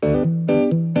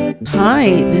Hi,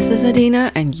 this is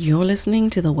Adina, and you're listening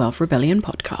to the Wealth Rebellion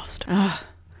podcast.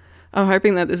 I'm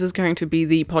hoping that this is going to be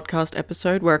the podcast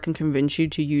episode where I can convince you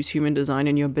to use human design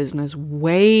in your business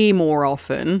way more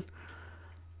often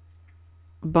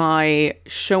by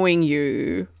showing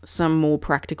you some more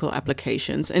practical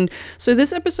applications. And so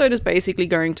this episode is basically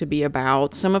going to be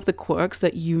about some of the quirks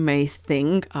that you may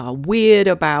think are weird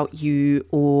about you,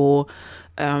 or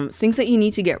things that you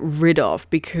need to get rid of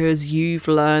because you've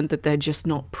learned that they're just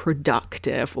not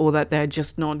productive or that they're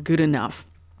just not good enough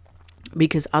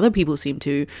because other people seem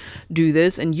to do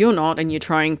this and you're not, and you're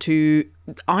trying to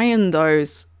iron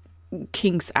those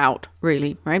kinks out,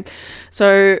 really, right?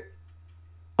 So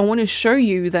I want to show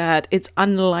you that it's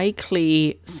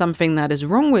unlikely something that is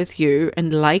wrong with you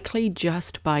and likely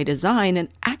just by design and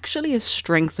actually a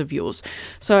strength of yours.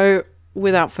 So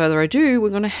without further ado, we're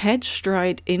going to head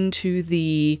straight into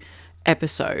the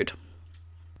episode.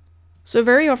 So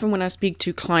very often when I speak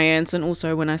to clients, and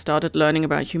also when I started learning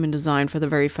about human design for the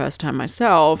very first time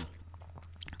myself,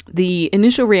 the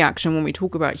initial reaction when we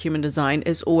talk about human design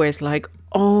is always like,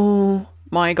 oh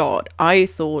my God, I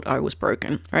thought I was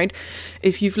broken, right?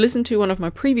 If you've listened to one of my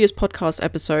previous podcast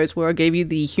episodes where I gave you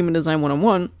the Human Design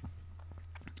 101,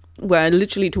 where I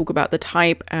literally talk about the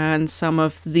type and some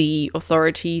of the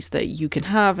authorities that you can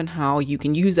have and how you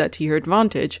can use that to your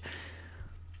advantage,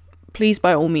 please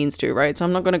by all means do, right? So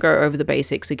I'm not going to go over the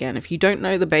basics again. If you don't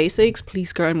know the basics,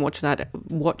 please go and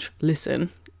listen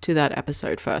to that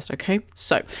episode first, okay?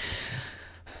 So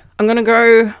I'm going to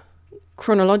go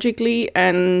chronologically,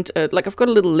 and I've got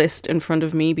a little list in front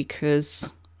of me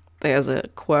because there's a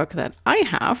quirk that I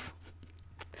have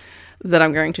that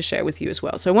I'm going to share with you as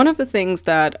well. So one of the things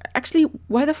that, actually,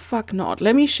 why the fuck not?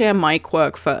 Let me share my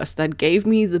quirk first that gave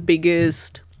me the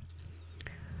biggest,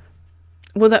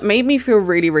 that made me feel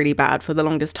really, really bad for the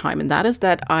longest time. And that is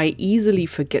that I easily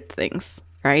forget things,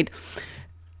 right?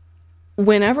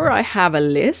 Whenever I have a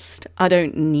list, I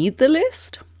don't need the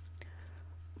list,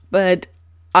 but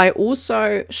I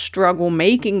also struggle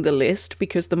making the list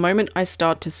because the moment I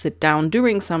start to sit down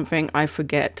doing something, I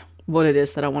forget what it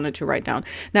is that I wanted to write down.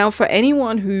 Now, for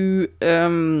anyone who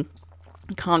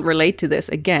can't relate to this,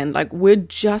 again, we're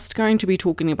just going to be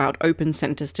talking about open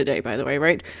centers today, by the way,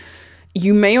 right?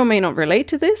 You may or may not relate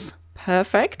to this.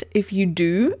 Perfect. If you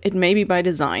do, it may be by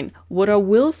design. What I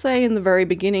will say in the very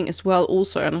beginning as well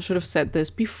also, and I should have said this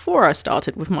before I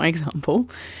started with my example,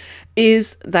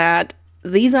 is that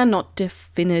these are not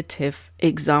definitive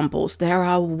examples. There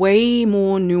are way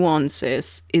more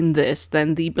nuances in this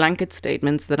than the blanket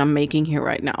statements that I'm making here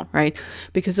right now, right?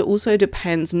 Because it also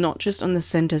depends not just on the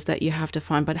centers that you have to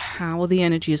find, but how the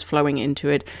energy is flowing into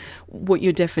it, what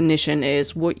your definition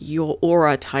is, what your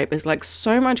aura type is.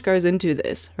 So much goes into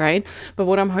this, right? But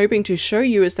what I'm hoping to show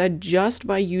you is that just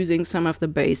by using some of the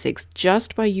basics,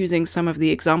 just by using some of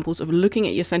the examples of looking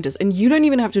at your centers, and you don't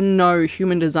even have to know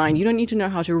human design, you don't need to know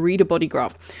how to read a body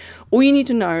graph. All you need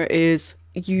to know is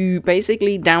you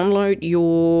basically download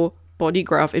your body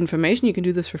graph information. You can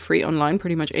do this for free online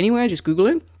pretty much anywhere. Just Google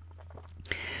it.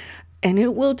 And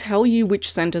it will tell you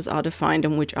which centers are defined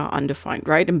and which are undefined,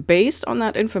 right? And based on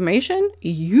that information,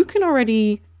 you can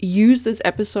already use this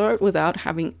episode without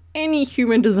having any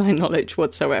human design knowledge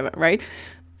whatsoever, right?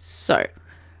 So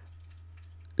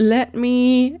let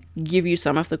me give you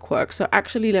some of the quirks. So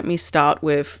actually, let me start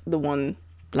with the one,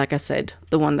 like I said,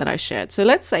 the one that I shared. So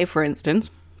let's say, for instance,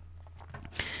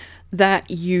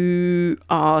 that you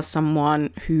are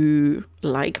someone who,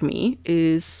 like me,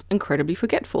 is incredibly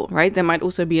forgetful, right? There might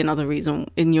also be another reason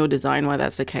in your design why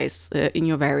that's the case in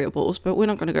your variables, but we're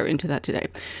not going to go into that today.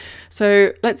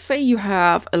 So let's say you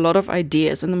have a lot of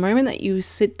ideas, and the moment that you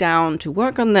sit down to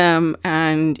work on them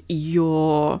and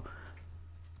you're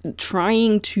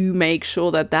trying to make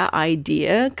sure that that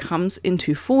idea comes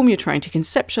into form, you're trying to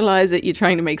conceptualize it, you're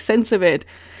trying to make sense of it,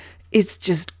 it's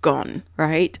just gone,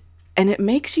 right? And it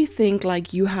makes you think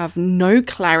you have no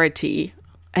clarity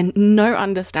and no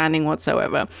understanding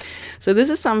whatsoever. So this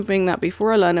is something that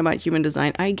before I learned about human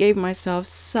design, I gave myself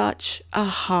such a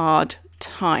hard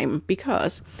time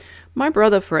because my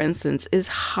brother, for instance, is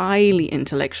highly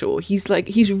intellectual. He's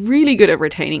really good at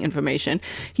retaining information.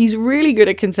 He's really good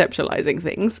at conceptualizing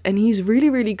things. And he's really,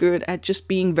 really good at just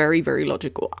being very, very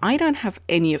logical. I don't have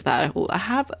any of that at all. I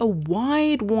have a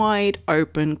wide, wide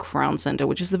open crown center,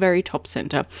 which is the very top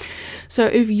center. So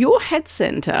if your head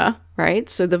center, right,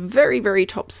 so the very, very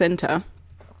top center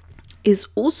is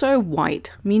also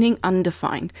white, meaning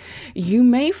undefined, you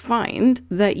may find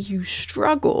that you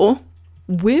struggle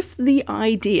with the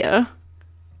idea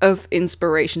of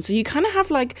inspiration. So you kind of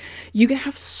have you can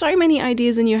have so many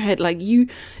ideas in your head,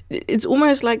 it's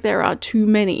almost like there are too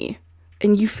many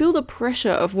and you feel the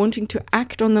pressure of wanting to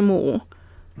act on them all.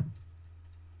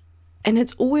 And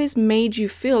it's always made you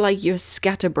feel like you're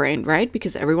scatterbrained, right?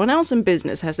 Because everyone else in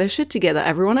business has their shit together.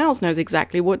 Everyone else knows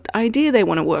exactly what idea they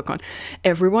want to work on.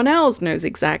 Everyone else knows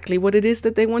exactly what it is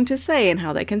that they want to say and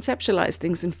how they conceptualize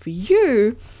things. And for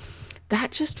you,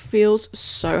 that just feels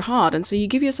so hard. And so you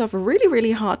give yourself a really,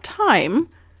 really hard time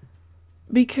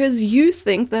because you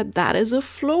think that that is a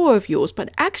flaw of yours.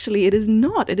 But actually, it is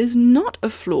not. It is not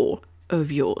a flaw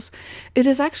of yours. It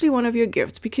is actually one of your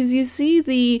gifts, because you see,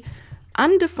 the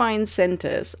undefined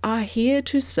centers are here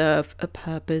to serve a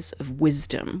purpose of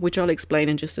wisdom, which I'll explain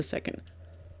in just a second.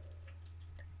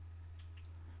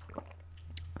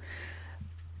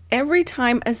 Every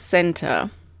time a center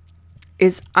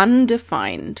is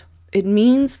undefined, it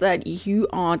means that you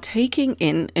are taking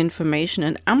in information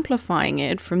and amplifying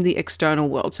it from the external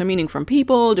world. So meaning from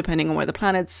people, depending on where the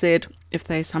planets sit, if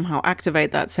they somehow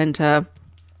activate that center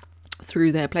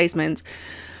through their placements.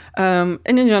 And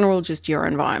in general, just your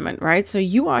environment, right? So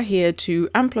you are here to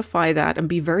amplify that and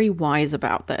be very wise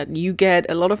about that. You get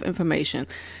a lot of information.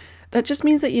 That just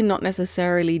means that you're not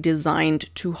necessarily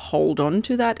designed to hold on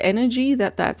to that energy,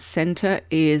 that center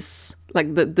is,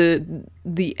 like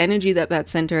the energy that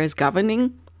center is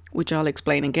governing, which I'll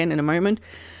explain again in a moment.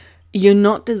 You're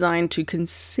not designed to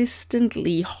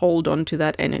consistently hold on to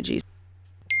that energy.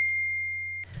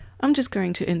 I'm just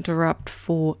going to interrupt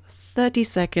for 30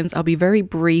 seconds. I'll be very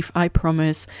brief, I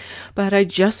promise. But I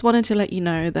just wanted to let you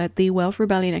know that the Wealth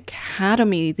Rebellion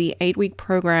Academy, the 8-week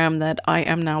program that I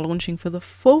am now launching for the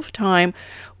 4th time,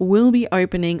 will be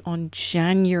opening on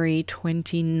January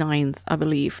 29th, I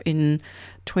believe, in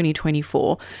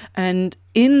 2024. And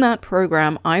in that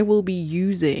program, I will be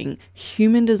using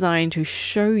human design to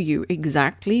show you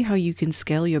exactly how you can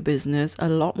scale your business a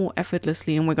lot more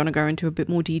effortlessly. And we're going to go into a bit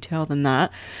more detail than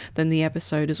the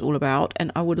episode is all about.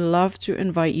 And I would love to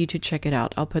invite you to check it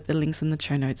out. I'll put the links in the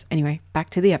show notes. Anyway,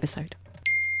 back to the episode.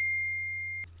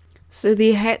 So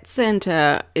the head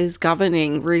center is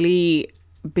governing really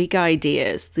big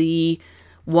ideas, the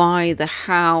why, the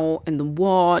how, and the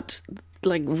what,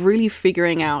 like really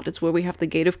figuring out. It's where we have the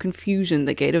gate of confusion,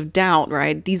 the gate of doubt,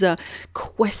 right? These are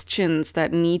questions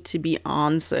that need to be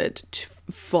answered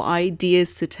for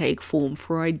ideas to take form,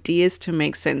 for ideas to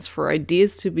make sense, for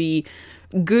ideas to be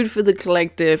good for the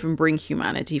collective and bring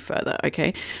humanity further,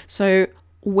 okay? So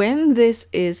when this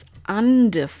is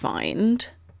undefined,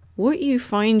 what you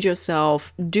find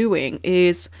yourself doing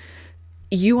is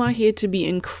you are here to be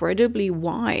incredibly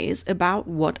wise about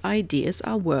what ideas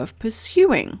are worth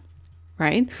pursuing,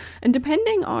 right? And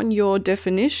depending on your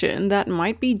definition, that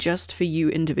might be just for you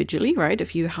individually, right?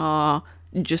 If you are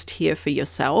just here for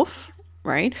yourself,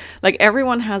 right? Like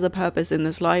everyone has a purpose in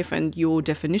this life, and your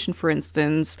definition, for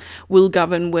instance, will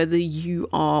govern whether your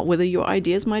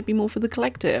ideas might be more for the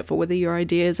collective, or whether your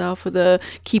ideas are for the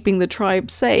keeping the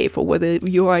tribe safe, or whether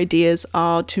your ideas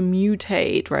are to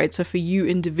mutate, right? So for you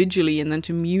individually, and then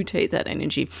to mutate that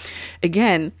energy.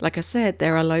 Again, like I said,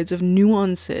 there are loads of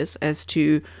nuances as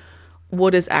to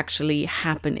what is actually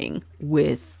happening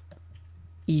with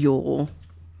your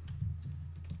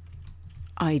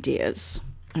ideas.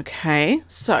 Okay,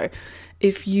 so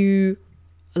if you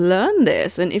learn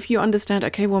this, and if you understand,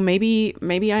 okay, well, maybe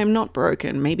I am not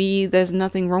broken, maybe there's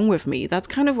nothing wrong with me. That's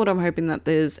kind of what I'm hoping that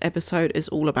this episode is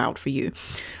all about for you.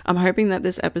 I'm hoping that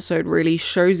this episode really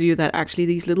shows you that actually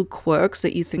these little quirks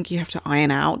that you think you have to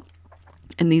iron out,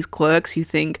 and these quirks you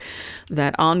think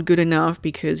that aren't good enough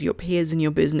because your peers in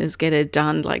your business get it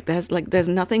done, there's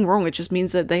nothing wrong. It just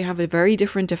means that they have a very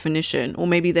different definition, or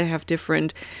maybe they have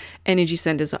different energy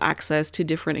centers or access to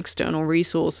different external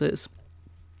resources,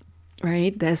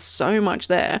 right? There's so much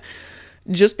there.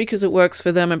 Just because it works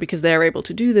for them and because they're able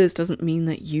to do this doesn't mean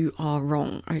that you are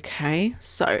wrong, okay?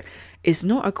 So it's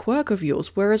not a quirk of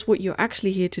yours, whereas what you're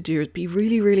actually here to do is be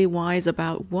really, really wise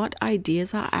about what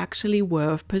ideas are actually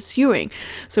worth pursuing.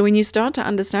 So when you start to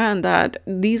understand that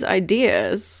these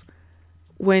ideas,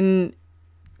 when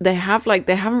they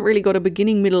haven't really got a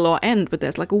beginning, middle, or end, but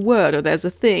there's like a word or there's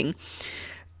a thing,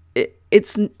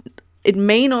 it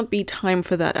may not be time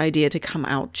for that idea to come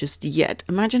out just yet.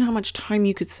 Imagine how much time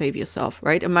you could save yourself,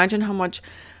 right? Imagine how much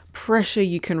pressure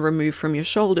you can remove from your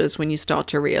shoulders when you start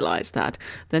to realize that.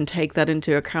 Then take that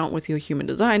into account with your human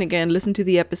design. Again, listen to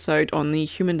the episode on the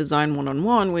human design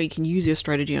one-on-one, where you can use your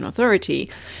strategy and authority.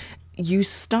 You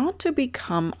start to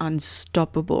become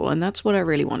unstoppable, and that's what I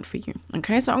really want for you.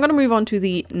 Okay, so I'm going to move on to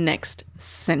the next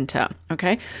center.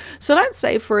 Okay, so let's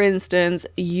say, for instance,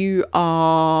 you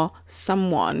are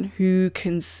someone who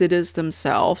considers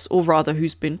themselves, or rather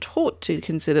who's been taught to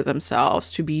consider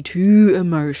themselves to be too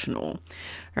emotional,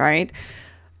 right?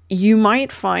 you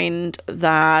might find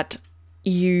that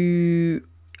you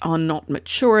are not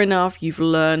mature enough. You've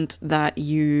learned that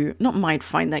you not might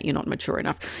find that you're not mature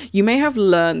enough. You may have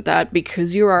learned that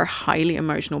because you are a highly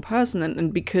emotional person,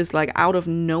 and because like out of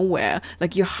nowhere,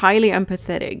 like you're highly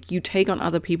empathetic, you take on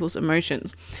other people's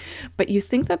emotions, but you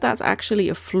think that that's actually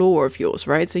a flaw of yours,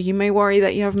 right? So you may worry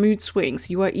that you have mood swings.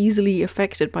 You are easily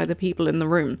affected by the people in the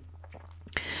room,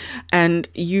 and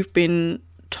you've been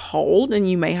told,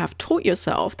 and you may have taught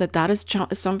yourself, that that is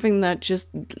something that just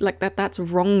like that's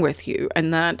wrong with you,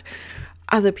 and that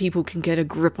other people can get a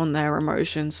grip on their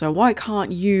emotions, so why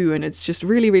can't you? And it's just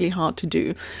really, really hard to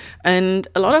do. And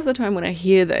a lot of the time when I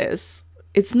hear this,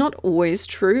 it's not always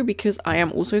true, because I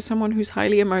am also someone who's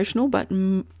highly emotional, but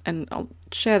and I'll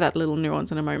share that little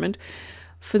nuance in a moment.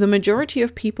 For the majority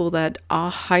of people that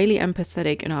are highly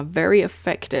empathetic and are very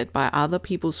affected by other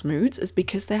people's moods is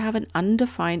because they have an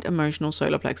undefined emotional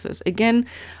solar plexus. Again,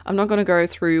 I'm not going to go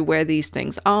through where these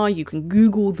things are. You can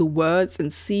Google the words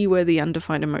and see where the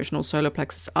undefined emotional solar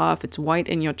plexus are. If it's white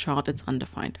in your chart, it's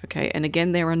undefined. Okay. And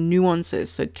again, there are nuances.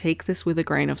 So take this with a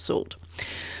grain of salt.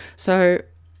 So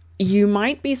you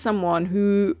might be someone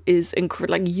who is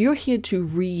like, you're here to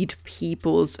read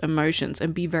people's emotions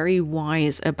and be very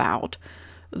wise about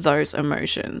those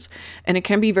emotions. And it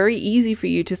can be very easy for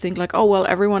you to think like, oh, well,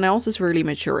 everyone else is really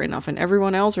mature enough and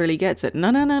everyone else really gets it. No.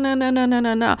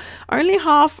 Only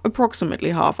half, approximately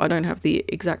half, I don't have the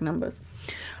exact numbers.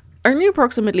 Only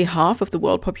approximately half of the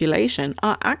world population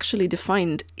are actually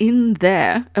defined in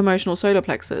their emotional solar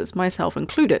plexus, myself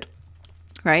included,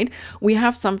 right? We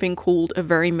have something called a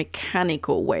very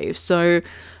mechanical wave. So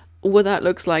what that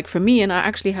looks like for me, and I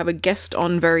actually have a guest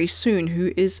on very soon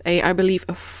who is I believe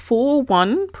a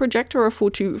 4-1 projector or a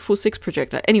 4-6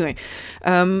 projector. Anyway,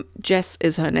 Jess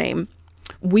is her name.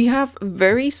 We have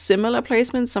very similar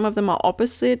placements. Some of them are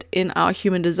opposite in our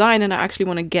human design, and I actually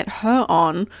want to get her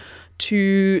on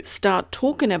to start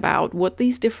talking about what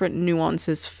these different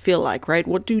nuances feel like, right?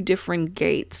 What do different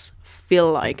gates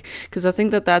feel like? Because I think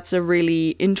that that's a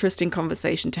really interesting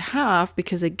conversation to have,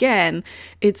 because again,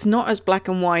 it's not as black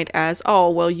and white as, oh,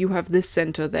 well, you have this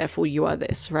center, therefore you are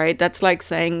this, right? That's like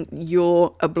saying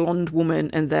you're a blonde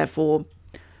woman and therefore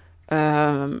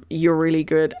you're really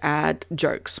good at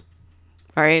jokes.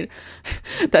 Right?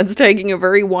 That's taking a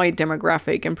very wide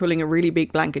demographic and pulling a really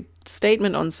big blanket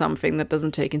statement on something that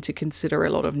doesn't take into consider a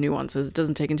lot of nuances. It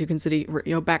doesn't take into consider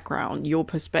your background, your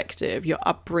perspective, your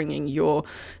upbringing, your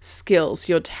skills,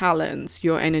 your talents,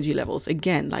 your energy levels.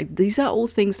 Again, like these are all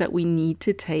things that we need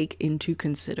to take into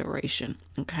consideration.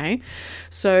 Okay.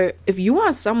 So if you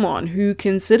are someone who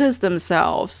considers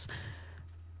themselves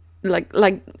like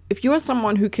if you are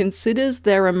someone who considers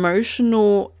their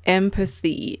emotional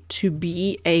empathy to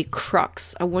be a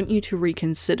crux, I want you to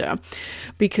reconsider,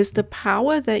 because the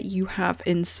power that you have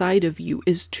inside of you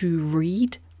is to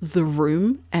read the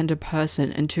room and a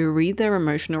person and to read their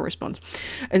emotional response.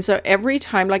 And so every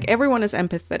time, like everyone is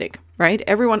empathetic, right?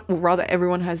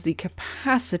 Everyone has the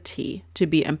capacity to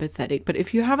be empathetic. But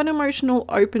if you have an emotional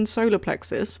open solar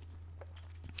plexus,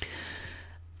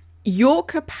 your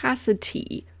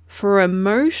capacity for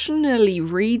emotionally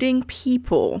reading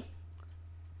people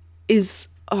is,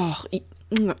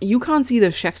 you can't see the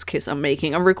chef's kiss I'm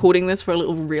making. I'm recording this for a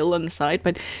little reel on the side,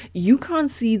 but you can't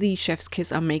see the chef's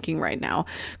kiss I'm making right now.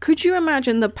 Could you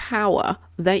imagine the power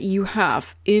that you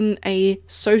have in a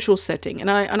social setting?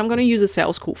 And I'm going to use a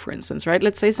sales call, for instance, right?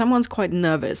 Let's say someone's quite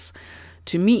nervous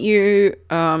to meet you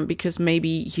because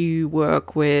maybe you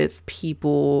work with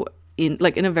people in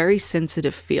a very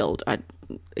sensitive field. I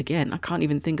can't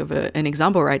even think of an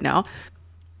example right now.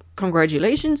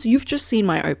 Congratulations, you've just seen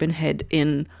my open head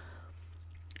in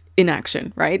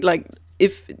action, right? Like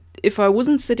if I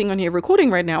wasn't sitting on here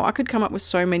recording right now, I could come up with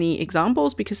so many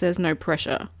examples because there's no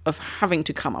pressure of having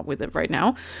to come up with it right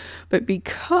now. But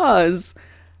because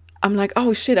I'm like,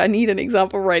 oh shit, I need an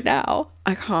example right now,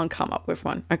 I can't come up with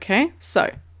one. Okay, so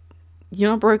you're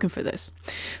not broken for this.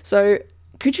 So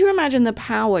could you imagine the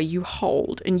power you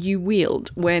hold and you wield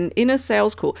when in a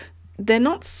sales call, they're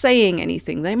not saying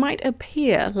anything. They might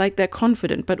appear like they're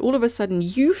confident, but all of a sudden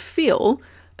you feel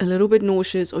a little bit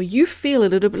nauseous, or you feel a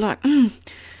little bit like,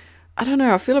 I don't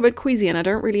know, I feel a bit queasy and I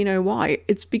don't really know why.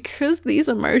 It's because these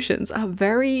emotions are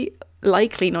very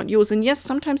likely not yours. And yes,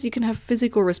 sometimes you can have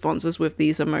physical responses with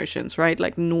these emotions, right?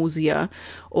 Like nausea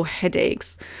or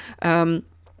headaches.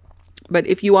 But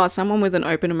if you are someone with an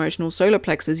open emotional solar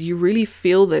plexus, you really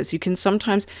feel this. You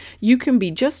can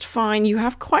be just fine. You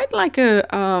have quite like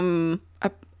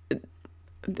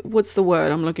what's the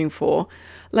word I'm looking for?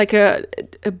 Like a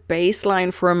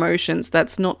baseline for emotions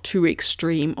that's not too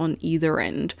extreme on either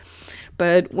end.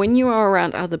 But when you are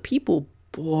around other people,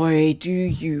 boy, do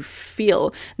you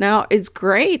feel. Now, it's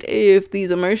great if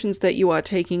these emotions that you are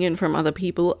taking in from other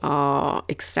people are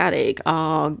ecstatic,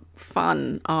 are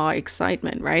fun, are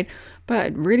excitement, right? But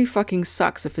it really fucking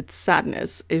sucks if it's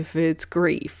sadness, if it's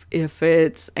grief, if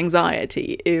it's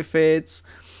anxiety, if it's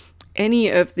any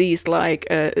of these, like,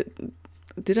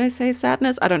 did I say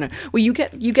sadness? I don't know. Well, you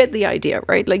get the idea,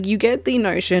 right? Like, you get the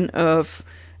notion of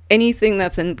anything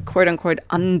that's in quote unquote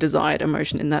undesired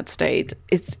emotion in that state.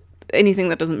 It's anything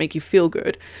that doesn't make you feel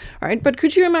good, right? But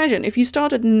could you imagine if you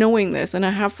started knowing this? And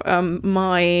I have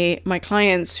my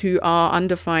clients who are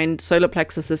undefined solar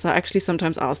plexuses, I actually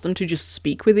sometimes ask them to just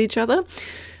speak with each other,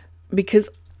 because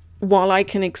while I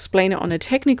can explain it on a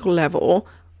technical level,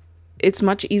 it's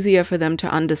much easier for them to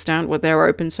understand what their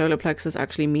open solar plexus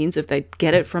actually means if they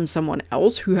get it from someone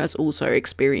else who has also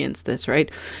experienced this, right?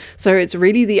 So it's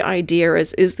really the idea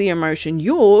is the emotion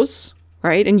yours,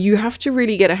 right? And you have to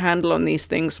really get a handle on these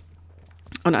things,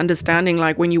 on understanding,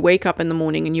 like, when you wake up in the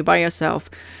morning and you're by yourself,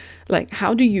 like,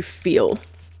 how do you feel?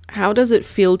 How does it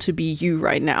feel to be you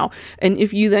right now? And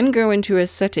if you then go into a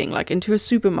setting, like into a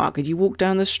supermarket, you walk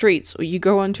down the streets, or you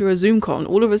go onto a Zoom call, and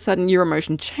all of a sudden your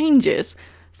emotion changes,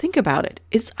 think about it.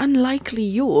 It's unlikely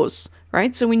yours,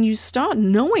 right? So when you start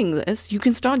knowing this, you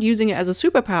can start using it as a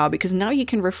superpower, because now you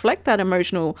can reflect that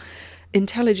emotional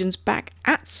intelligence back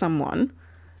at someone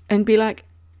and be like,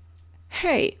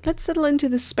 hey, let's settle into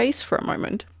this space for a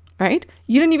moment, right?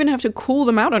 You don't even have to call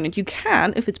them out on it. You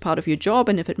can if it's part of your job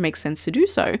and if it makes sense to do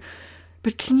so.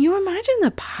 But can you imagine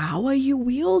the power you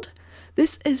wield?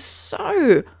 This is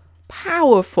so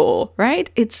powerful, right?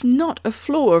 It's not a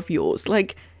flaw of yours.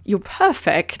 Like, you're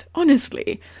perfect,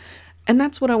 honestly. And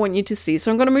that's what I want you to see. So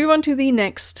I'm going to move on to the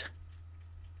next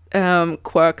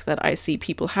quirk that I see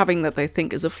people having that they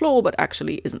think is a flaw, but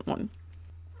actually isn't one.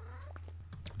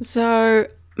 So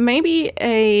maybe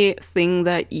a thing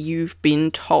that you've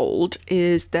been told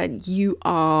is that you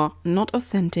are not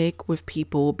authentic with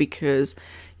people because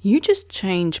you just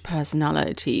change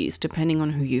personalities depending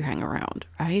on who you hang around,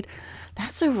 right?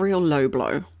 That's a real low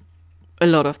blow a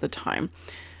lot of the time.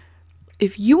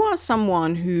 If you are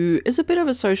someone who is a bit of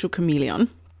a social chameleon,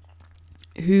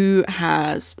 who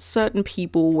has certain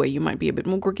people where you might be a bit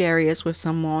more gregarious with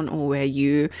someone, or where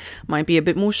you might be a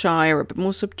bit more shy or a bit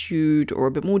more subdued or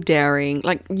a bit more daring,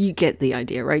 like, you get the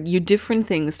idea, right? You're different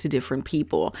things to different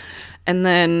people. And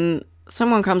then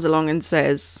someone comes along and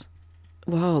says,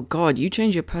 well, God, you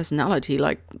change your personality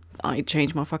like I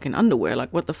change my fucking underwear.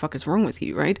 Like, what the fuck is wrong with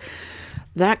you, right?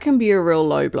 That can be a real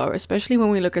low blow, especially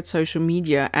when we look at social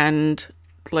media. And,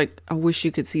 like, I wish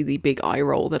you could see the big eye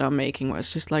roll that I'm making, where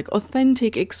it's just like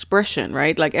authentic expression,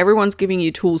 right? Like, everyone's giving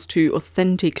you tools to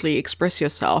authentically express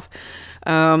yourself.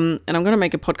 And I'm going to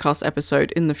make a podcast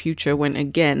episode in the future when,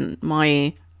 again,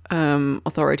 my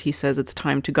authority says it's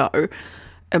time to go,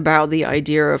 about the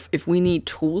idea of if we need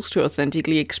tools to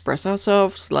authentically express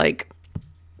ourselves, like,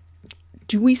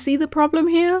 do we see the problem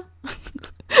here?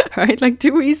 Right? Like,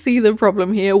 do we see the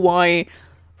problem here? Why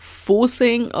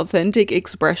forcing authentic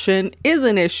expression is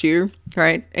an issue,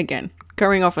 right? Again,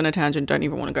 going off on a tangent, don't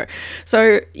even want to go.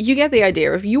 So you get the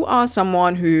idea. If you are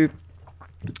someone who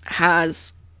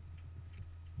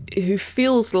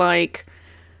feels like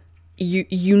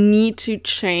you need to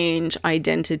change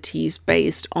identities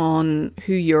based on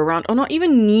who you're around, or not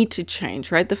even need to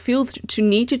change, right? The feel to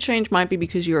need to change might be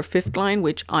because you're a fifth line,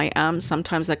 which I am.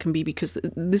 Sometimes that can be because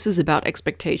this is about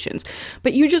expectations,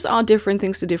 but you just are different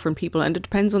things to different people, and it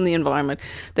depends on the environment.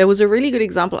 There was a really good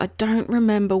example. I don't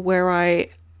remember where I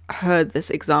heard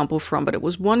this example from, but it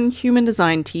was one human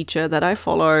design teacher that I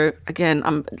follow. Again,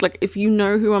 I'm like, if you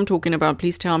know who I'm talking about,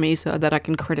 please tell me so that I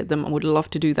can credit them. I would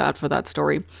love to do that for that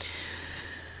story.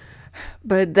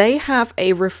 But they have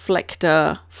a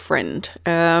reflector friend,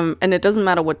 and it doesn't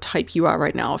matter what type you are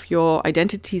right now. If your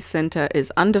identity center is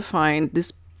undefined,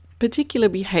 this particular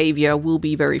behavior will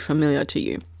be very familiar to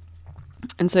you.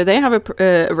 And so they have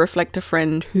a reflector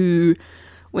friend who,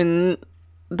 when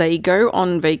they go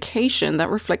on vacation, that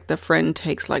reflector friend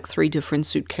takes like 3 different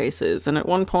suitcases. And at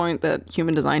one point, that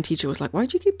human design teacher was like,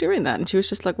 why'd you keep doing that? And she was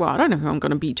just like, well, I don't know who I'm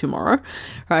going to be tomorrow,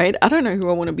 right? I don't know who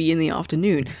I want to be in the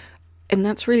afternoon. And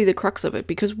that's really the crux of it,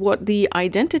 because what the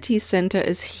identity center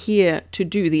is here to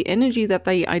do, the energy that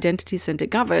the identity center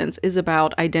governs, is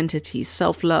about identity,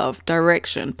 self-love,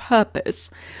 direction, purpose,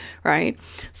 right?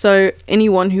 So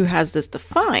anyone who has this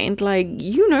defined, like,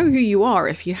 you know who you are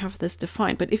if you have this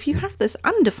defined. But if you have this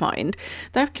undefined,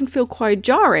 that can feel quite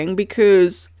jarring,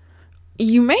 because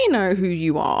you may know who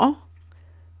you are,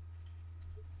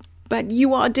 But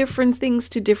you are different things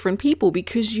to different people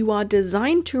because you are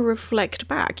designed to reflect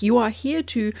back. You are here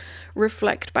to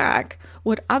reflect back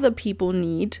what other people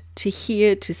need to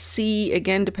hear, to see,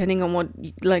 again, depending on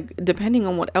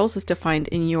what else is defined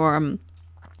in your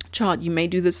chart. You may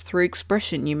do this through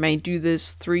expression, you may do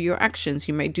this through your actions,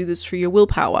 you may do this through your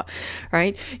willpower,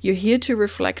 right? You're here to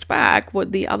reflect back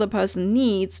what the other person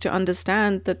needs to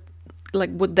understand that, like,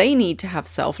 what they need to have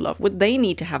self-love, what they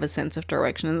need to have a sense of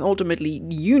direction, and ultimately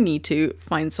you need to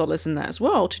find solace in that as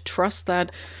well, to trust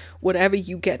that whatever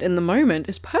you get in the moment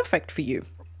is perfect for you.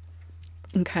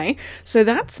 Okay, so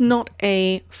that's not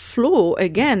a flaw.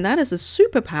 Again, that is a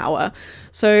superpower.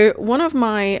 So one of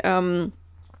my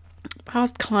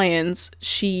past clients,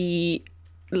 she,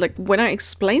 like, when I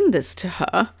explained this to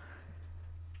her,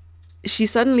 she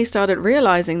suddenly started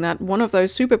realizing that one of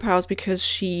those superpowers, because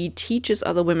she teaches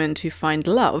other women to find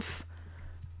love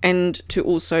and to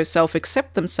also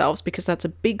self-accept themselves, because that's a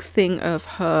big thing of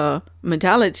her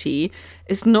modality,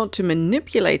 is not to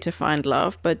manipulate to find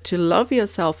love, but to love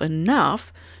yourself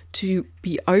enough to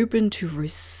be open to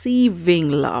receiving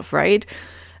love, right?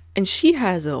 And she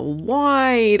has a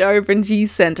wide open G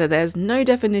center. There's no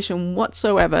definition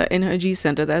whatsoever in her G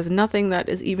center. There's nothing that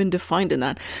is even defined in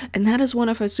that. And that is one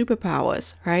of her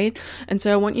superpowers, right? And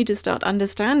so I want you to start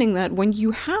understanding that when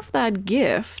you have that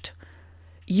gift,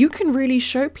 you can really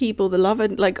show people the love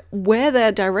and, like, where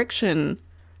their direction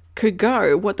could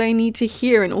go, what they need to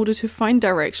hear in order to find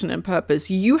direction and purpose.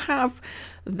 You have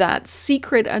that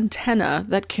secret antenna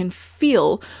that can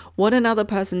feel what another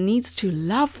person needs to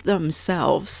love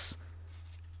themselves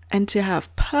and to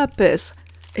have purpose.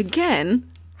 Again,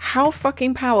 how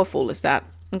fucking powerful is that?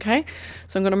 Okay,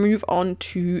 so I'm going to move on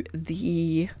to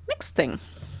the next thing.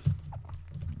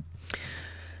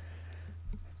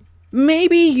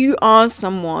 Maybe you are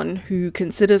someone who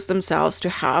considers themselves to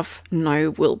have no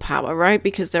willpower, right?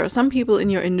 Because there are some people in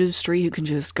your industry who can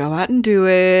just go out and do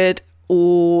it.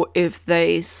 Or if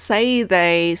they say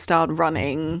they start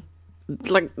running,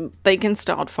 like, they can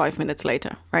start 5 minutes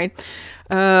later, right?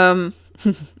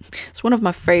 It's one of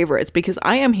my favorites, because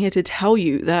I am here to tell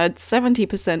you that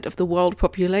 70% of the world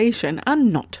population are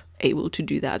not able to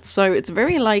do that. So it's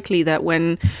very likely that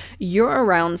when you're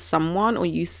around someone or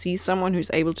you see someone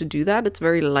who's able to do that, it's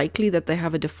very likely that they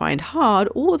have a defined heart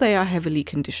or they are heavily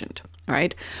conditioned,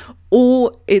 right?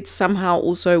 Or it somehow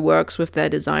also works with their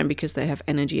design because they have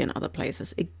energy in other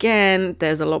places. Again,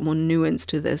 there's a lot more nuance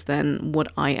to this than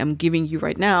what I am giving you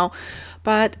right now.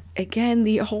 But again,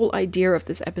 the whole idea of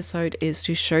this episode is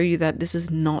to show you that this is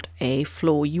not a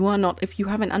flaw. You are not, if you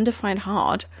have an undefined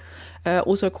heart,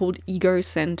 also called ego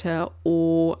center,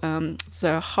 or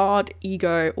so heart,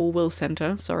 ego, or will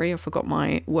center. Sorry, I forgot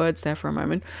my words there for a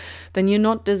moment. Then you're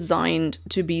not designed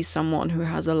to be someone who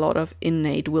has a lot of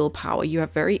innate willpower. You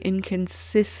have very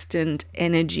inconsistent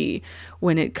energy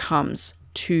when it comes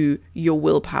to your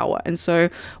willpower. And so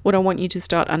what I want you to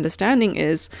start understanding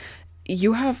is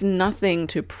you have nothing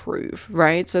to prove,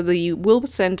 right? So the will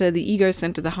center, the ego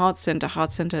center, the heart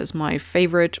center is my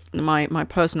favorite, my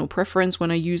personal preference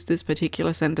when I use this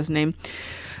particular center's name.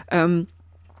 When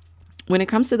it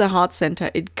comes to the heart center,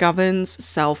 it governs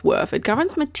self-worth. It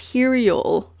governs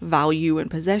material value and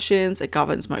possessions. It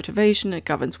governs motivation. It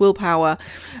governs willpower.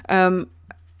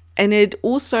 And it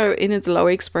also, in its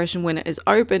lower expression, when it is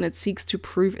open, it seeks to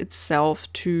prove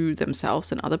itself to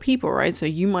themselves and other people, right? So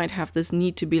you might have this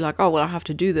need to be like, oh, well, I have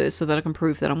to do this so that I can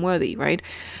prove that I'm worthy, right?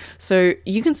 So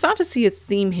you can start to see a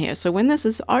theme here. So when this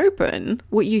is open,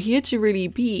 what you're here to really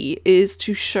be is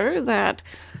to show that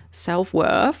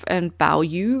self-worth and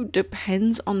value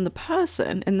depends on the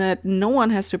person, and that no one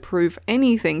has to prove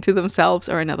anything to themselves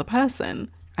or another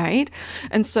person, right?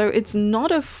 And so it's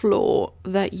not a flaw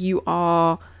that you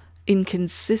are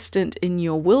inconsistent in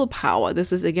your willpower.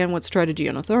 This is again what strategy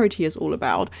and authority is all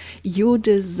about. You're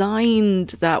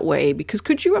designed that way, because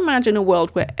could you imagine a world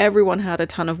where everyone had a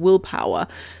ton of willpower?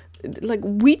 Like,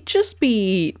 we'd just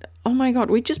be, oh my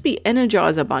god, we'd just be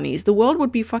Energizer bunnies. The world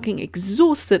would be fucking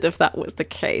exhausted if that was the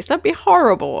case. That'd be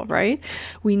horrible, right?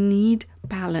 We need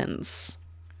balance.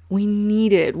 We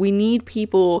need it. We need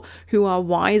people who are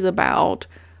wise about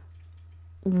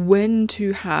when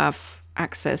to have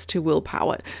access to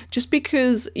willpower. Just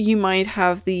because you might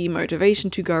have the motivation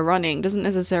to go running doesn't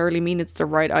necessarily mean it's the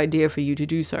right idea for you to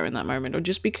do so in that moment. Or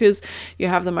just because you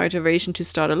have the motivation to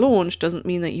start a launch doesn't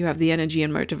mean that you have the energy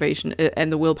and motivation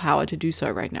and the willpower to do so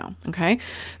right now. Okay?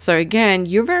 So again,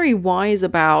 you're very wise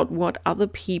about what other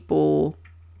people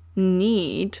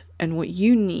need and what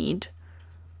you need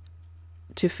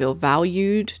to feel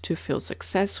valued, to feel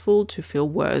successful, to feel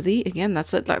worthy. Again,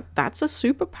 that's a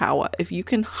superpower if you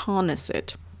can harness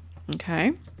it.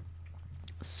 Okay.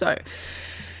 So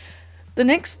the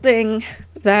next thing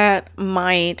that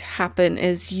might happen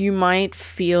is you might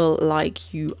feel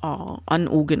like you are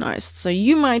unorganized. So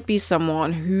you might be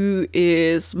someone who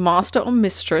is master or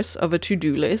mistress of a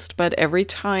to-do list, but every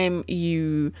time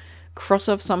you cross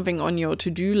off something on your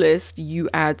to-do list, you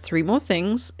add 3 more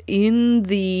things in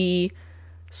the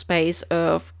space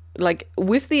of, like,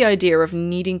 with the idea of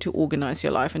needing to organize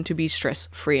your life and to be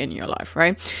stress-free in your life,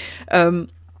 right?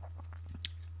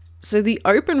 So the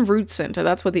open root center,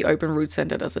 that's what the open root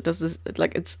center does. It does this,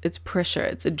 like, it's pressure,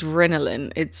 it's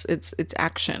adrenaline, it's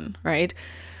action, right?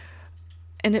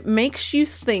 And it makes you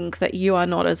think that you are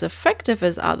not as effective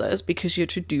as others because your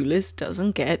to-do list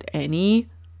doesn't get any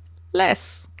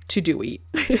less to-do-y.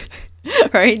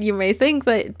 Right? You may think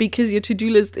that because your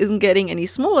to-do list isn't getting any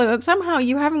smaller, that somehow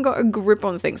you haven't got a grip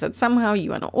on things, that somehow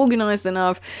you are not organized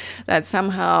enough, that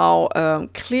somehow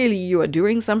clearly you are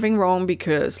doing something wrong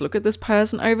because look at this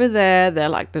person over there, they're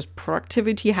like this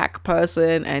productivity hack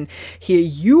person, and here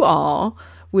you are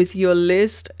with your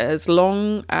list as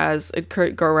long as it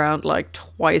could go around like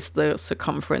twice the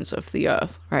circumference of the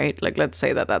earth, right? Like, let's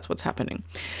say that that's what's happening.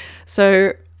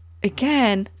 So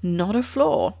again, not a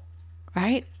flaw,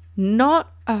 right?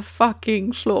 Not a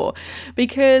fucking flaw.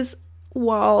 Because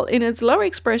while in its low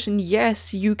expression,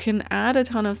 yes, you can add a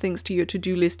ton of things to your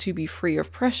to-do list to be free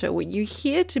of pressure, what you're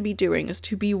here to be doing is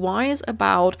to be wise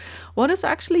about what is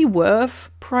actually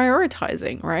worth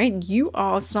prioritizing, right? You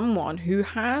are someone who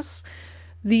has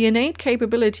the innate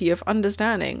capability of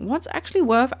understanding what's actually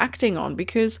worth acting on,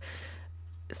 because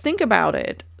think about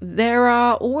it, there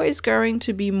are always going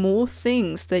to be more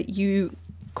things that you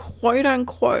quote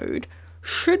unquote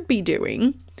should be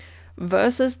doing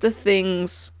versus the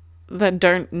things that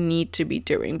don't need to be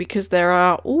doing, because there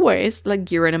are always,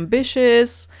 like, you're an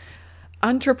ambitious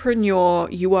entrepreneur,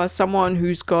 you are someone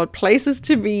who's got places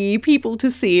to be, people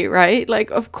to see, right? Like,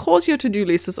 of course your to-do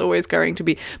list is always going to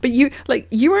be, but you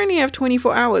only have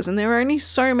 24 hours and there are only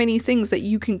so many things that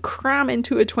you can cram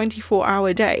into a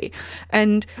 24-hour day.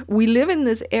 And we live in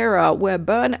this era where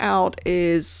burnout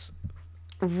is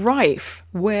rife,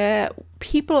 where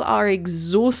people are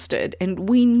exhausted, and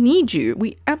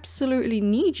we absolutely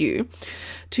need you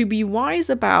to be wise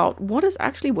about what is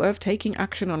actually worth taking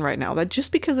action on right now. That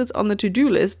just because it's on the to-do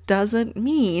list doesn't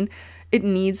mean it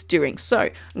needs doing. So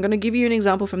I'm going to give you an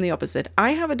example from the opposite.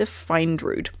 I have a defined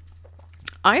route.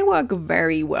 I work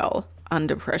very well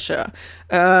under pressure.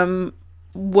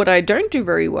 What I don't do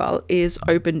very well is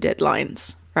open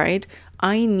deadlines, right?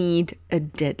 I need a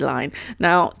deadline.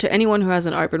 Now, to anyone who has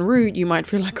an open route, you might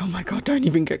feel like, oh my God, don't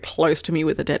even get close to me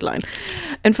with a deadline.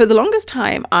 And for the longest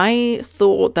time, I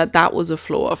thought that that was a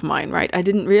flaw of mine, right? I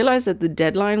didn't realize that the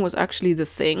deadline was actually the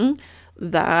thing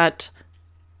that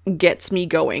gets me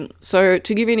going. So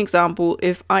to give you an example,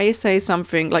 if I say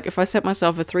something like, if I set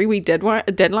myself a 3-week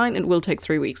deadline, it will take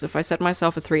 3 weeks. If I set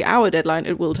myself a 3-hour deadline,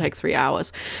 it will take 3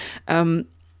 hours. And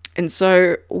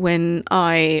so when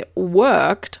I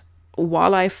worked,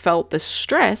 while I felt the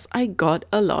stress, I got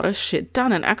a lot of shit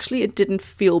done. And actually, it didn't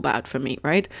feel bad for me,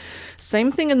 right?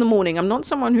 Same thing in the morning. I'm not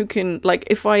someone who can, like,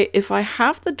 if I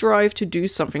have the drive to do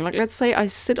something, like, let's say I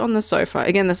sit on the sofa.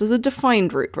 Again, this is a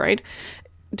defined route, right?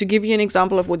 To give you an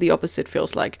example of what the opposite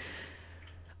feels like,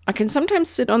 I can sometimes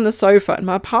sit on the sofa and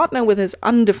my partner with his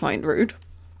undefined route,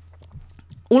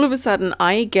 all of a sudden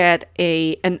I get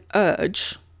an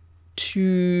urge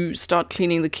to start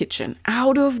cleaning the kitchen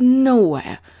out of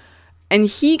nowhere. And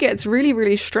he gets really,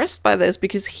 really stressed by this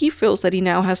because he feels that he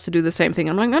now has to do the same thing.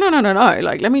 I'm like, no.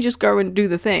 Like, let me just go and do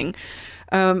the thing.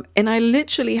 And I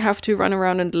literally have to run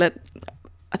around and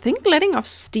I think letting off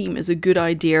steam is a good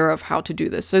idea of how to do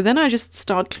this. So then I just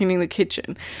start cleaning the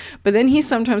kitchen. But then he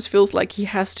sometimes feels like he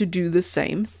has to do the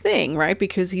same thing, right?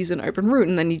 Because he's an open route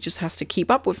and then he just has to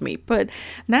keep up with me. But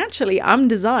naturally, I'm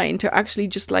designed to actually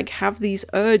just like have these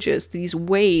urges, these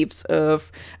waves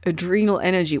of adrenal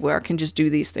energy where I can just do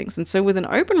these things. And so with an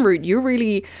open route, you're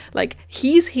really like,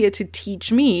 he's here to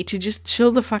teach me to just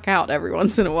chill the fuck out every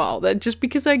once in a while. That just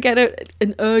because I get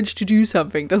an urge to do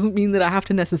something doesn't mean that I have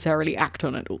to necessarily act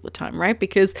on it all the time, right?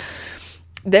 Because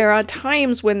there are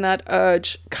times when that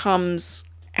urge comes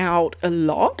out a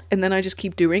lot and then I just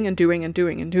keep doing. And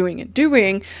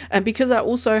because I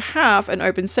also have an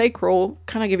open sacral,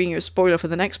 kind of giving you a spoiler for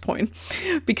the next point,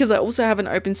 because I also have an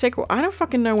open sacral, I don't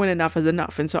fucking know when enough is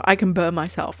enough, and so I can burn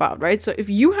myself out, right? So if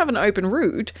you have an open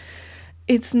route,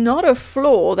 it's not a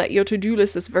flaw that your to-do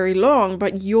list is very long,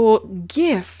 but your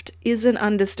gift is in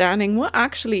understanding what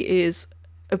actually is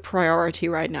a priority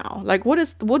right now. Like, what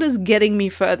is getting me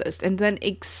furthest, and then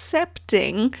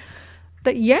accepting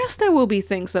that yes, there will be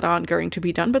things that aren't going to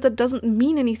be done, but that doesn't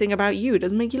mean anything about you. It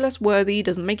doesn't make you less worthy,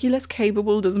 doesn't make you less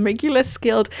capable, doesn't make you less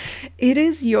skilled. It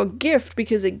is your gift,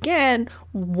 because again,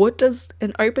 what does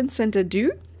an open center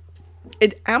do?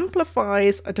 It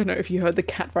amplifies, I don't know if you heard the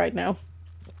cat right now.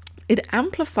 It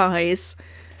amplifies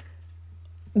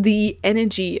the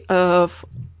energy of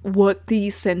what the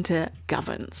center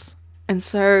governs. And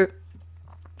so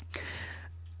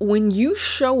when you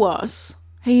show us,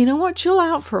 hey, you know what? Chill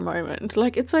out for a moment.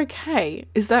 Like, it's okay.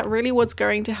 Is that really what's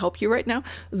going to help you right now?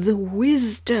 The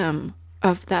wisdom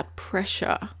of that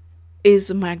pressure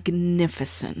is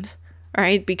magnificent,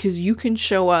 right? Because you can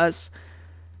show us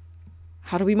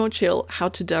how to be more chill, how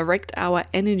to direct our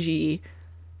energy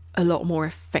a lot more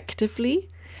effectively,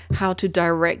 how to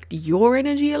direct your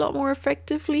energy a lot more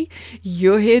effectively.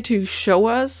 You're here to show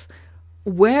us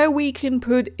where we can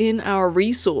put in our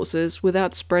resources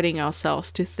without spreading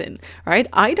ourselves too thin, right?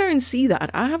 I don't see that.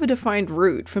 I have a defined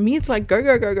route. For me, it's like go,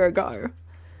 go, go, go, go.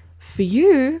 For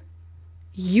you,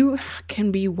 you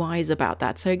can be wise about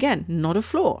that. So again, not a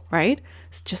flaw, right?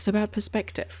 It's just about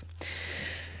perspective.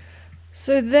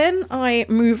 So then I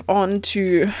move on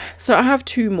to, so I have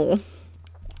two more.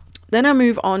 Then I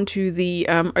move on to the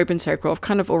open sacral. I've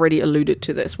kind of already alluded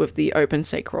to this with the open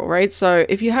sacral, right? So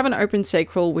if you have an open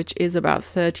sacral, which is about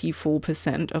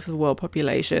 34% of the world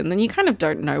population, then you kind of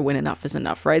don't know when enough is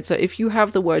enough, right? So if you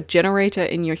have the word generator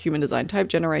in your human design type,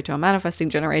 generator or manifesting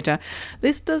generator,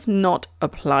 this does not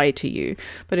apply to you.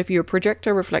 But if you're a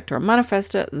projector, reflector, or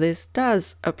manifestor, this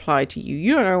does apply to you.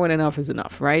 You don't know when enough is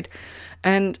enough, right?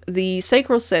 And the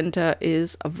sacral center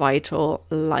is a vital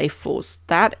life force.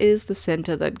 That is the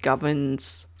center that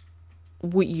governs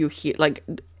what you hear, like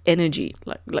energy,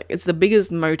 like it's the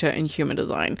biggest motor in human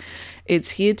design. It's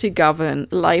here to govern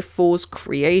life force,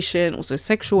 creation, also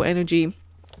sexual energy,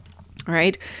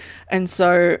 right? And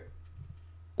so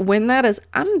when that is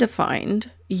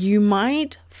undefined, you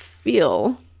might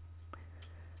feel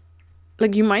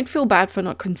bad for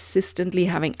not consistently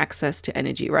having access to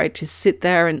energy, right? To sit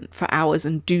there and for hours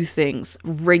and do things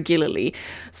regularly.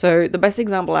 So the best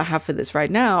example I have for this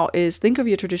right now is, think of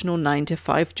your traditional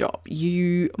 9-to-5 job.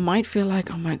 You might feel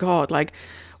like, oh my God, like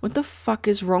what the fuck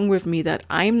is wrong with me that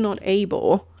I'm not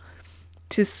able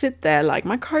to sit there like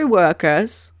my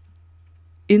co-workers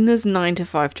in this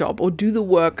 9-to-5 job, or do the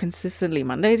work consistently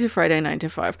Monday to Friday,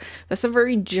 9-to-5. That's a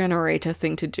very generator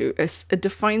thing to do. A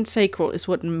defined sacral is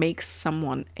what makes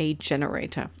someone a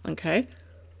generator, okay?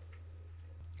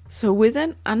 So with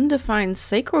an undefined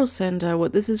sacral center,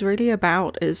 what this is really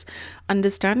about is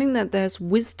understanding that there's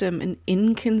wisdom in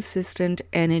inconsistent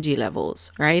energy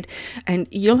levels, right? And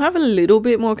you'll have a little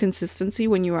bit more consistency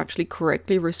when you actually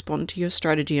correctly respond to your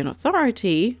strategy and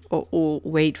authority, or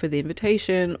wait for the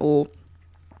invitation, or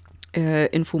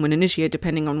inform and initiate,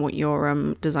 depending on what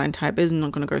your design type is. I'm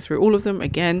not going to go through all of them.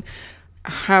 Again,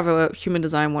 I have a human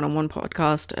design one-on-one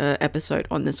podcast episode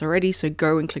on this already, so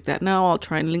go and click that now. I'll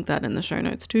try and link that in the show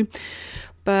notes too.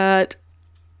 But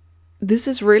this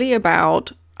is really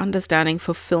about understanding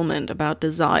fulfillment, about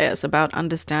desires, about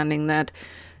understanding that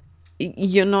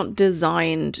you're not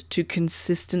designed to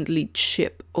consistently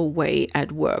chip away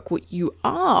at work. What you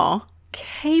are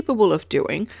capable of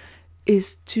doing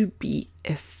is to be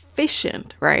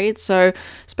efficient, right? So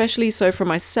especially so for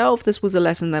myself, this was a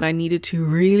lesson that I needed to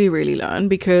really, really learn,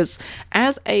 because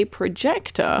as a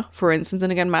projector, for instance,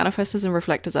 and again, manifestors and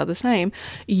reflectors are the same,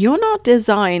 you're not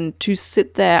designed to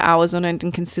sit there hours on end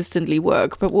and consistently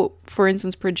work. But what, for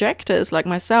instance, projectors like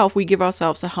myself, we give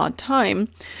ourselves a hard time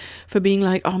for being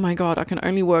like, oh my God, I can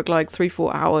only work like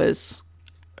 3-4 hours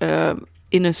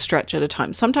in a stretch at a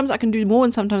time. Sometimes I can do more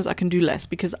and sometimes I can do less,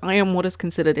 because I am what is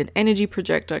considered an energy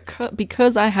projector,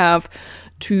 because I have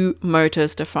 2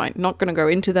 motors defined. Not going to go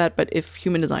into that, but if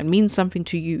human design means something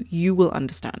to you, you will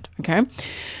understand, okay?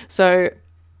 So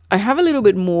I have a little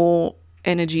bit more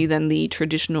energy than the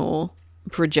traditional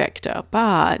projector,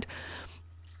 but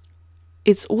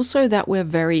it's also that we're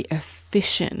very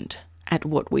efficient at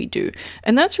what we do.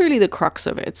 And that's really the crux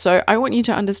of it. So I want you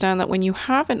to understand that when you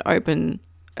have an open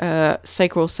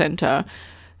sacral center,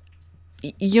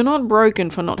 you're not broken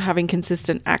for not having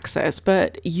consistent access,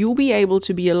 but you'll be able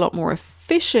to be a lot more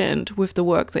efficient with the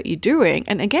work that you're doing.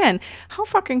 And again, how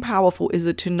fucking powerful is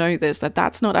it to know this, that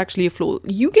that's not actually a flaw?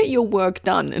 You get your work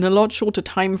done in a lot shorter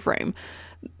time frame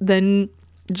than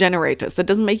generators. That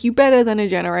doesn't make you better than a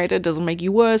generator, doesn't make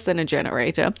you worse than a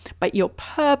generator, but your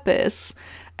purpose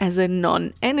as a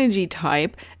non-energy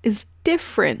type is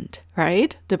different,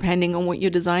 right? Depending on what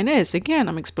your design is. Again,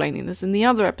 I'm explaining this in the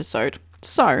other episode.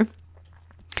 So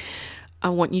I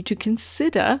want you to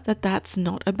consider that that's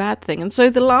not a bad thing. And so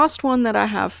the last one that I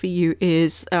have for you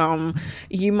is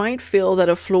you might feel that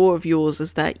a flaw of yours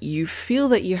is that you feel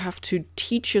that you have to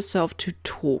teach yourself to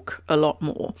talk a lot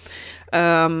more.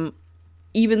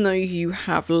 Even though you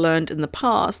have learned in the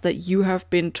past that you have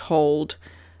been told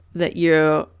that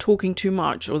you're talking too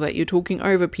much, or that you're talking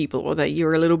over people, or that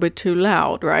you're a little bit too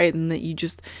loud, right? And that you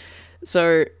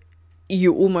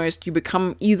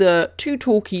become either too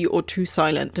talky or too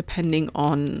silent, depending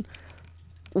on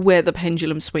where the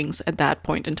pendulum swings at that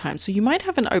point in time. So you might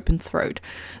have an open throat.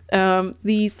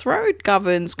 The throat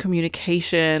governs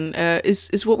communication,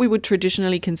 is what we would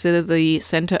traditionally consider the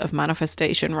center of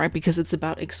manifestation, right? Because it's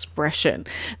about expression.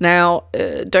 Now,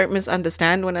 don't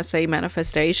misunderstand when I say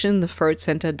manifestation. The throat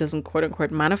center doesn't quote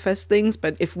unquote manifest things,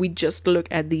 but if we just look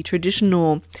at the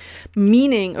traditional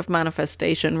meaning of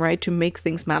manifestation, right? To make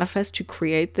things manifest, to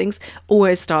create things,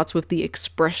 always starts with the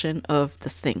expression of the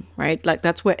thing, right? Like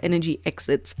that's where energy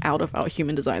exits out of our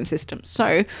human design system.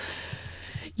 So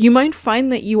you might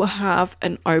find that you have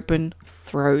an open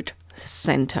throat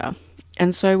center.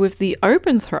 And so with the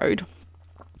open throat,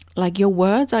 like your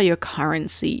words are your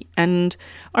currency, and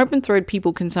open throat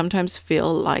people can sometimes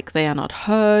feel like they are not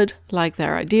heard, like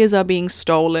their ideas are being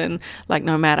stolen, like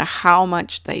no matter how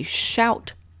much they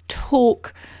shout,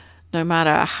 talk, no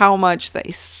matter how much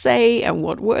they say and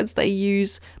what words they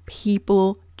use,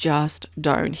 people just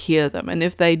don't hear them. And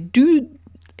if they do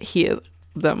hear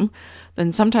them,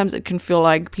 then sometimes it can feel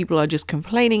like people are just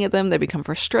complaining at them. They become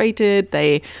frustrated.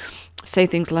 They say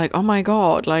things like, oh my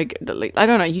God, like I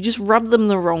don't know, you just rub them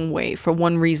the wrong way for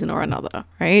one reason or another,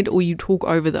 right? Or you talk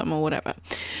over them or whatever.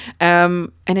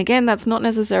 And again, that's not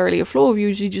necessarily a flaw of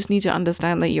yours. You just need to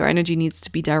understand that your energy needs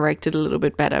to be directed a little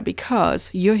bit better,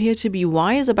 because you're here to be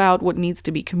wise about what needs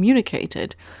to be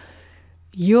communicated.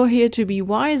 You're here to be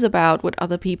wise about what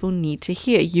other people need to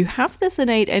hear. You have this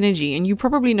innate energy, and you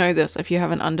probably know this if you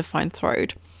have an undefined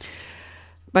throat.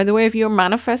 By the way, if you're a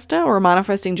manifester or a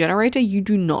manifesting generator, you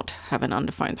do not have an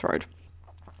undefined throat,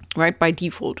 right? By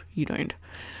default, you don't.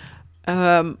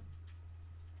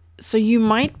 So you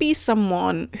might be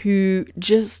someone who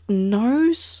just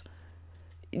knows.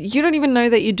 You don't even know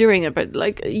that you're doing it, but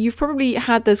like you've probably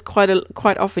had this quite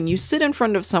often. You sit in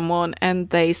front of someone and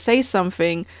they say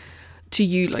something to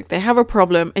you, like they have a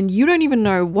problem, and you don't even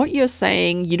know what you're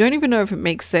saying. You don't even know if it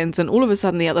makes sense. And all of a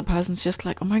sudden the other person's just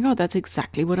like, oh my God, that's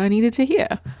exactly what I needed to hear.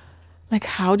 Like,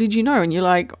 how did you know? And you're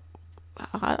like,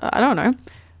 I don't know.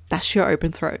 That's your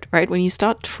open throat, right? When you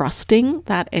start trusting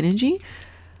that energy,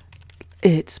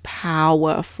 it's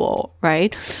powerful,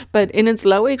 right? But in its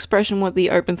lower expression, what the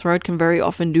open throat can very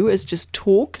often do is just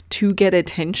talk to get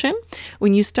attention.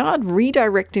 When you start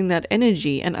redirecting that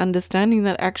energy and understanding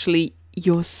that actually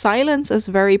your silence is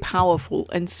very powerful,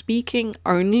 and speaking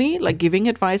only, like giving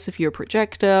advice if you're a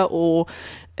projector, or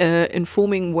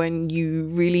informing when you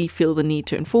really feel the need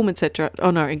to inform, etc. Oh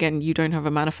no, again, you don't have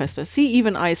a manifestor. See,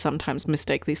 even I sometimes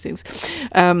mistake these things.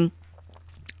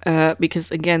 Because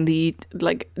again, the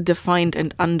like defined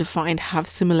and undefined have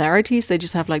similarities. They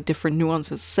just have like different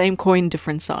nuances. Same coin,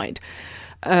 different side.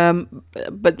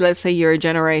 But let's say you're a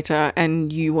generator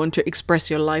and you want to express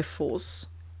your life force.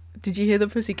 Did you hear the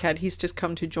pussycat? He's just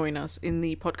come to join us in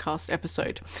the podcast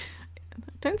episode.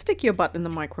 Don't stick your butt in the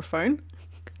microphone.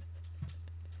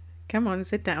 Come on,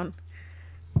 sit down.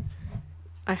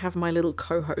 I have my little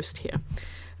co-host here.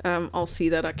 I'll see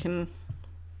that I can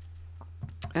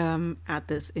add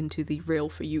this into the reel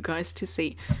for you guys to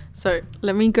see. So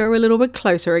let me go a little bit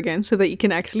closer again so that you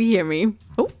can actually hear me.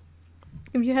 Oh,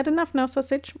 have you had enough now,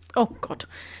 sausage? Oh God,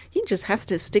 he just has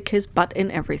to stick his butt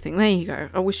in everything. There you go.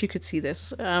 I wish you could see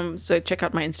this. So check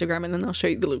out my Instagram and then I'll show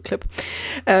you the little clip.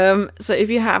 So if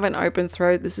you have an open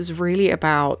throat, this is really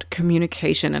about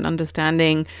communication and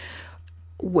understanding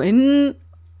when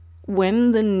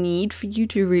the need for you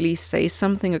to really say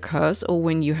something occurs, or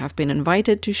when you have been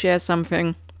invited to share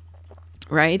something,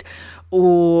 right?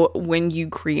 Or when you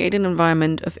create an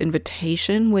environment of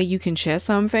invitation where you can share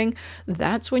something,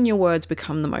 that's when your words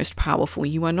become the most powerful.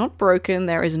 You are not broken.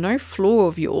 There is no flaw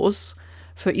of yours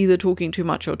for either talking too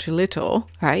much or too little,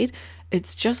 right?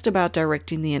 It's just about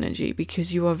directing the energy,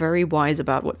 because you are very wise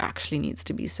about what actually needs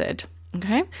to be said.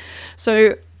 Okay?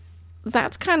 So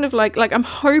that's kind of like I'm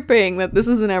hoping that this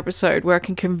is an episode where I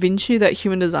can convince you that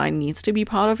human design needs to be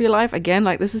part of your life. Again,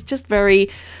 like this is just very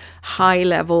high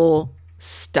level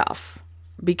stuff,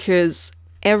 because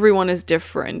everyone is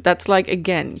different. That's like,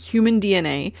 again, human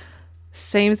DNA,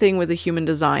 same thing with the human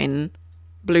design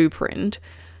blueprint.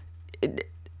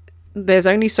 There's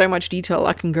only so much detail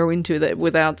I can go into that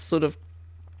without sort of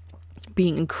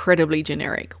being incredibly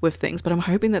generic with things, but I'm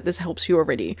hoping that this helps you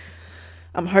already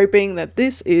I'm hoping that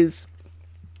this is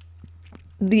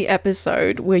the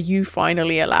episode where you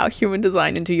finally allow human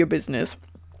design into your business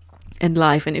and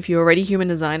life. And if you're already human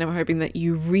design, I'm hoping that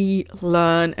you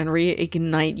relearn and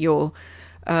reignite your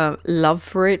love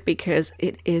for it, because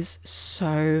it is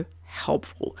so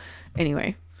helpful.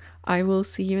 Anyway, I will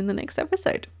see you in the next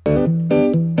episode.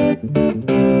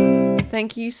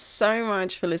 Thank you so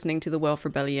much for listening to the Wealth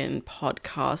Rebellion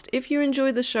podcast. If you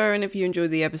enjoyed the show and if you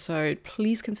enjoyed the episode,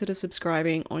 please consider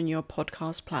subscribing on your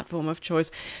podcast platform of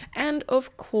choice. And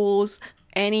of course,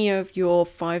 any of your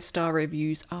 5-star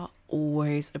reviews are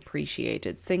always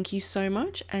appreciated. Thank you so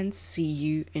much, and see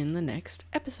you in the next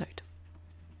episode.